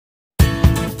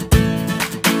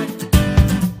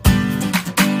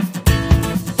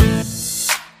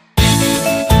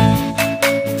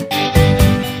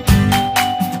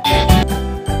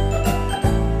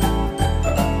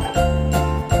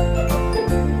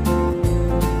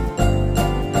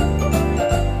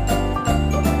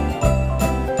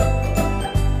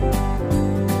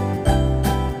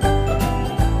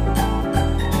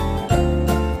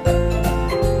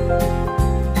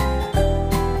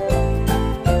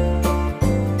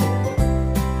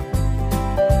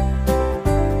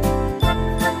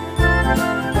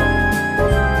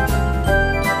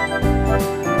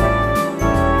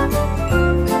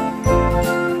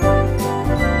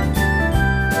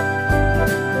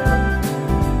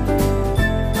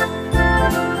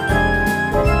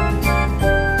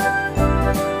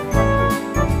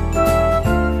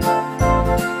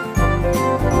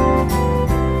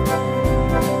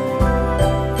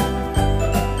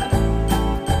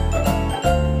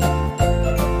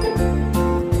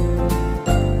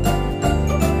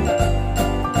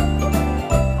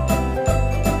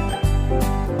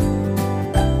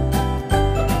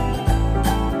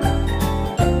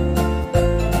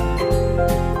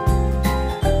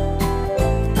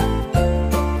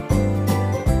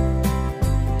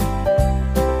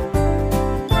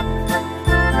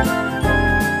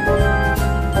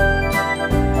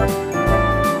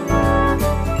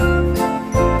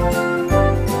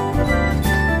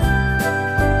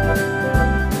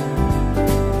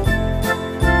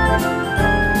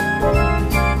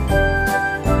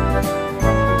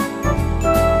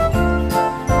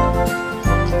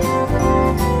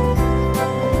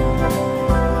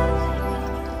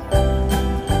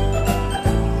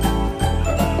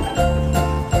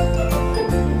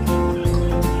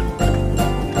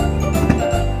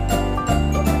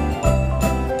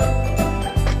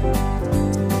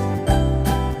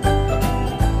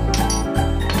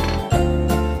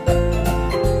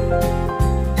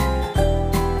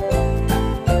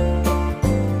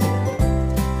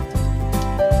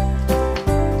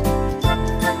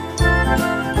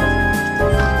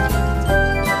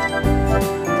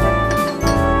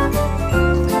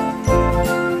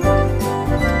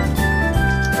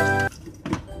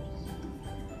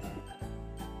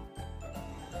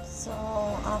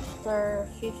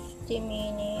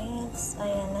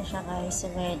is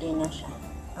ready na siya,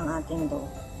 ang ating dough.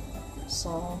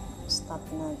 So, stop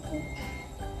natin.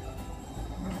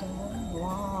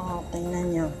 Wow,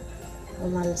 tingnan nyo.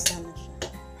 Umalsa na siya.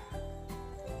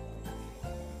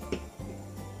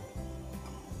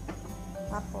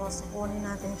 Tapos, kunin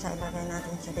natin siya, ilagay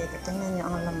natin siya dito. Tingnan nyo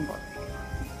ang lambot.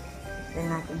 Ilagay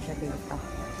natin siya dito.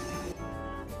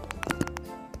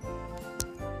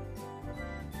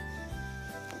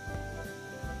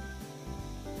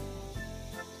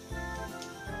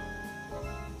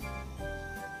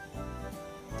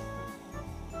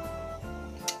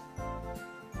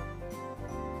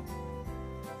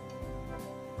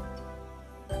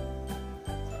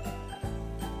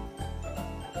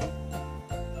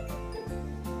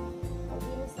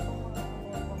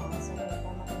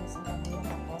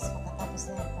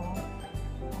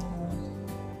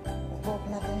 Coat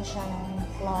natin siya ng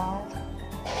flour,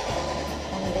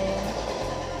 and then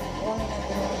kunin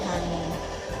natin yung honey.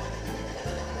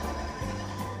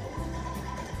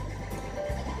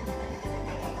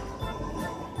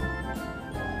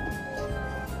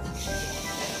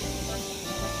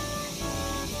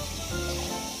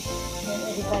 Then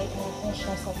i-divide natin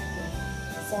siya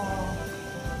sa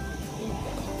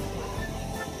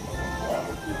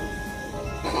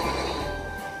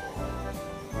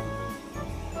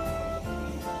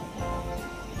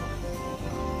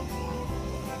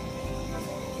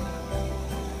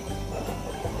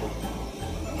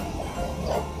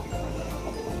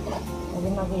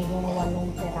magiging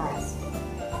 8 peraso.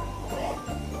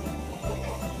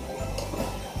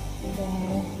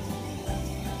 Then,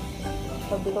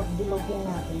 pabilog-bilogin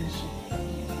natin siya.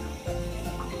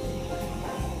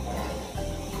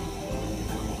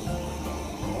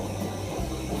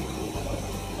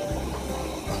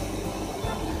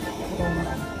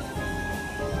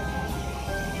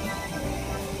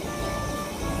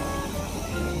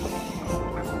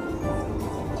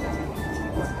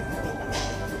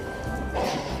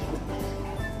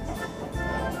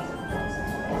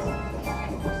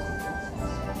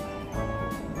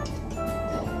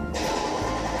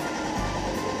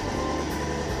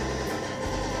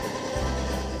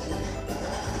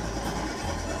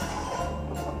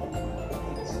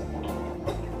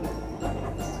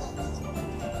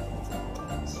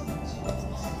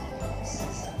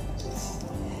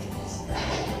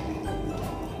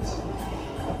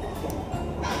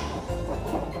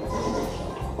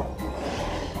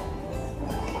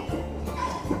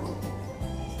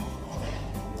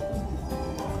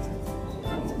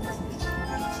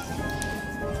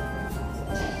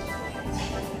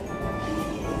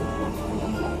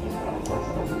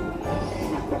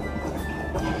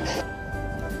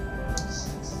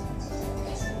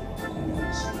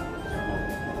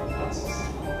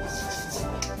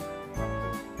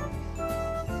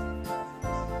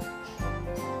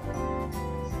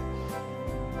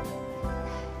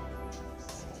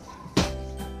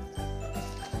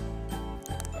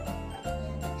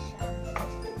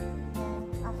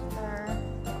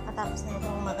 Tapos na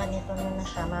itong maganito na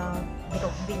siya,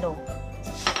 bilog-bilog.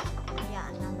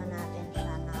 Hayaan naman natin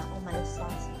siya na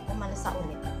umalsa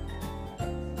ulit.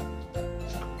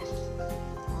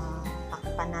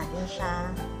 Takpan natin siya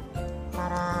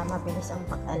para mabilis ang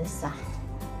pag-alsa.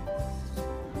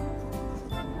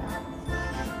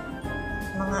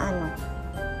 Mga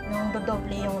yung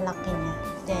dodoble yung laki niya.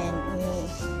 Then,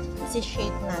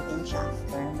 i-shape natin siya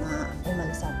after na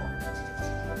umalsa po.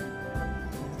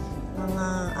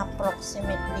 Mga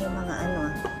approximately mga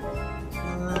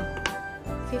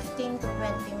 15 to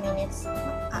 20 minutes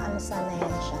aalsa na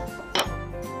yan siya.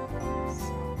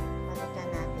 So, balikan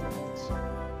natin yan siya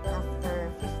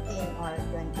after 15 or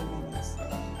 20 minutes.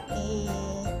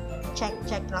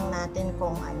 I-check lang natin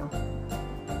kung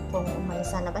kung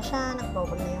umalsa na ba siya,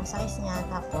 nag-double na yung size niya,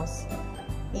 tapos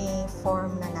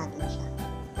i-form na natin siya.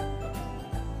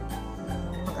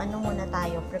 Muna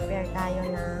tayo, prepare tayo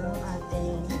ng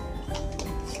ating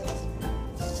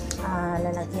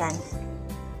lalagyan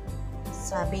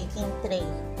sa baking tray.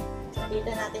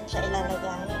 Dito natin siya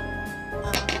ilalagay.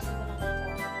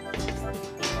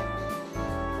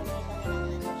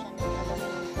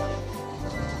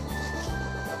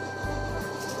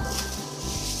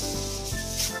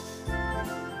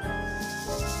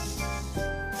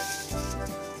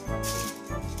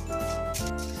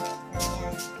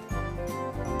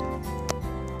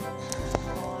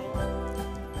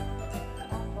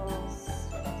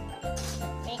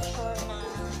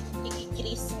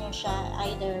 Siya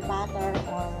either butter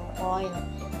or oil.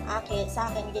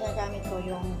 Sa akin ginagamit ko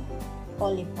yung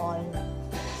olive oil.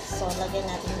 So lagyan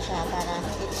natin siya para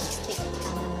hindi stick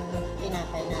ang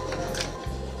tinapay natin.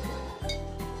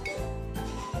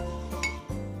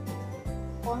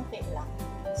 lang.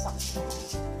 Sakto.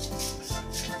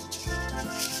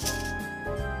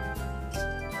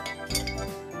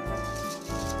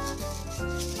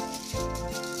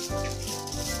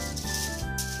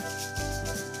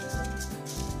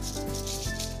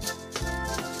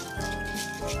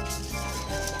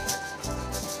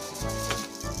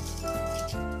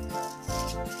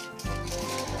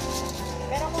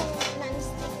 Pero kung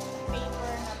non-stick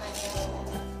paper naman yung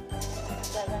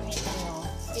gagamitin nyo,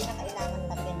 hindi na kailangan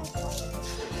lagyan ng oil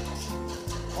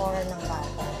or ng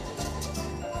butter.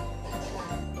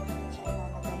 Siya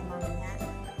ilalagay mamaya.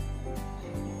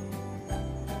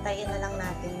 Tayin na lang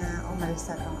natin na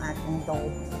umalsa tong ating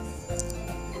dough.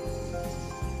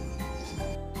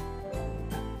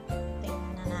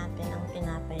 Tingnan na natin ang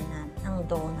tinapay natin, ang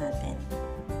dough natin.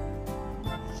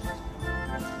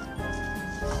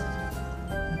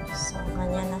 So,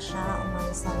 ganyan na siya,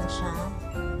 umalsa na siya.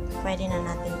 Pwede na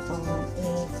natin itong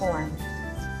i-form.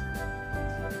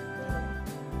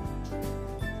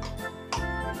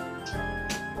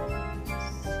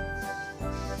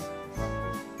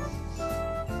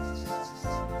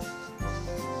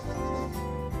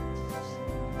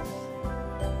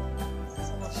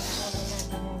 So, pwede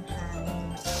natin yung hangin.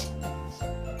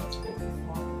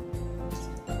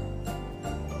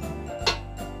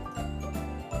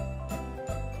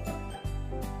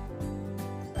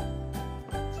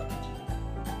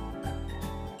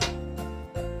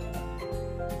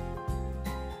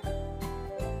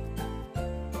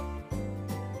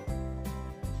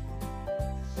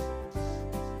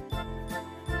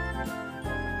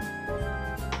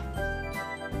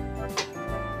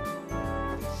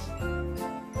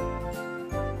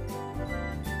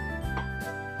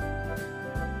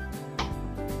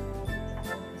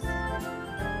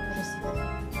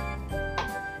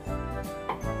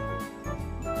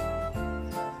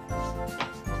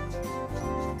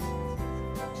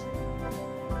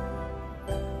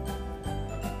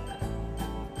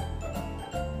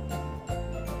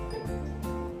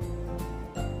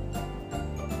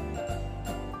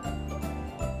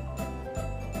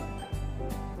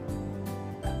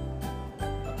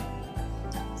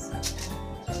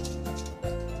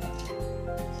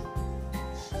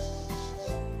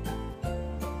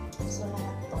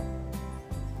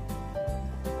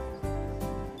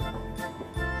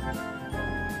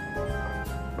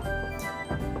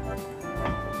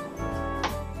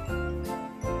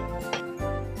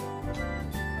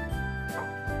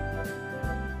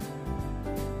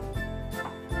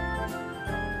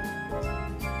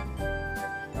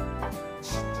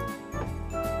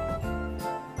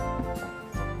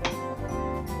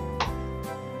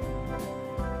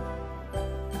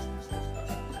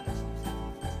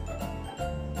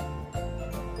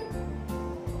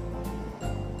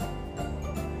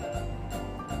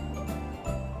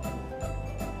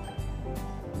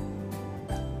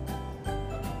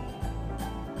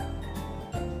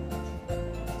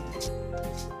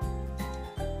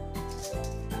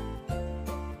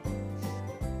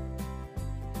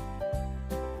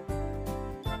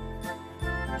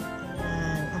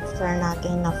 After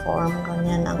natin na-form,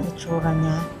 ganyan ang itsura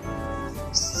niya.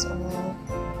 So,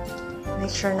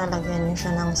 make sure na lagyan niyo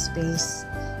siya ng space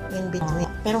in between.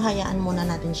 Pero hayaan muna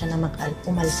natin siya na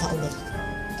umalsa ulit.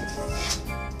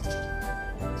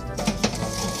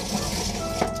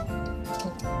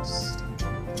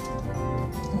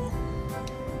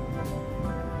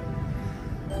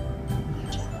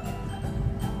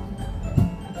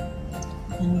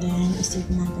 And then, iset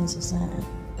natin siya sa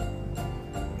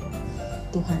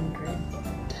 200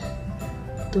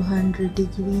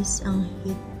 degrees ang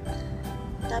heat.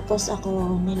 Tapos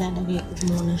ako nilalagay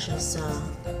ko muna siya sa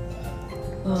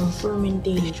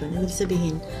fermentation. Ibig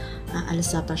sabihin,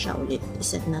 alsa pa siya ulit.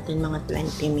 Iset natin mga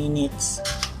 20 minutes.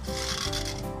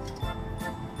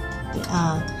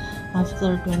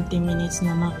 After 20 minutes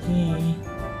na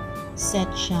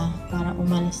set siya para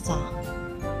umalsa,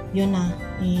 yun na,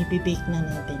 i-bake na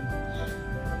natin.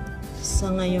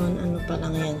 Sa ngayon, ano pa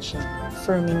lang yan siya,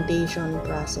 fermentation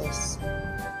process.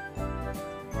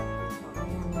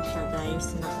 Ayan na siya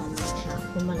guys, nakana siya,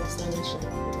 umalasa na siya.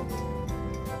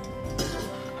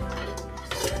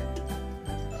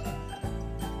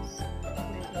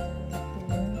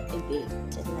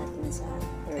 I-bake natin sa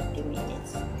 30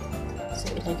 minutes. So,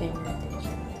 ilagay natin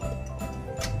siya.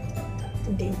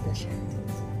 Bake na siya.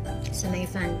 Sa may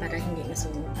fan para hindi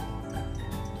masunog.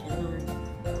 Ganun.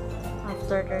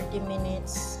 After 30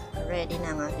 minutes, ready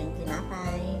na ang ating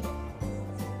tinapay.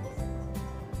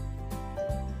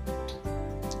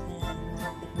 Ayan,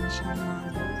 malapit na siya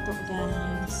maluto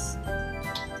guys.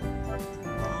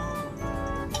 Wow.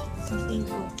 I think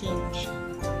okay na siya.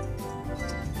 Ayan.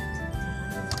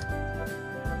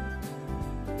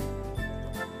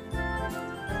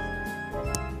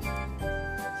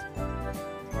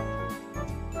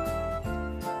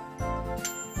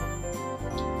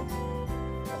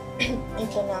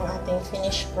 Ito na ang ating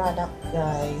finished product,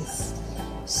 guys.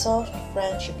 Soft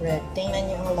French bread. Tingnan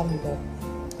niyo ang lambot.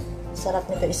 Sarap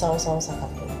nito isaw-saw sa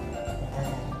kape.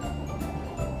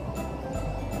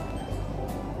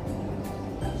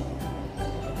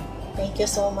 Thank you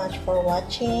so much for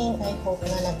watching. I hope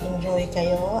na nag-enjoy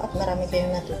kayo at marami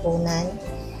kayong natutunan.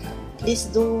 Please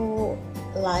do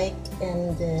like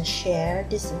and share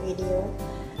this video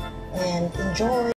and enjoy.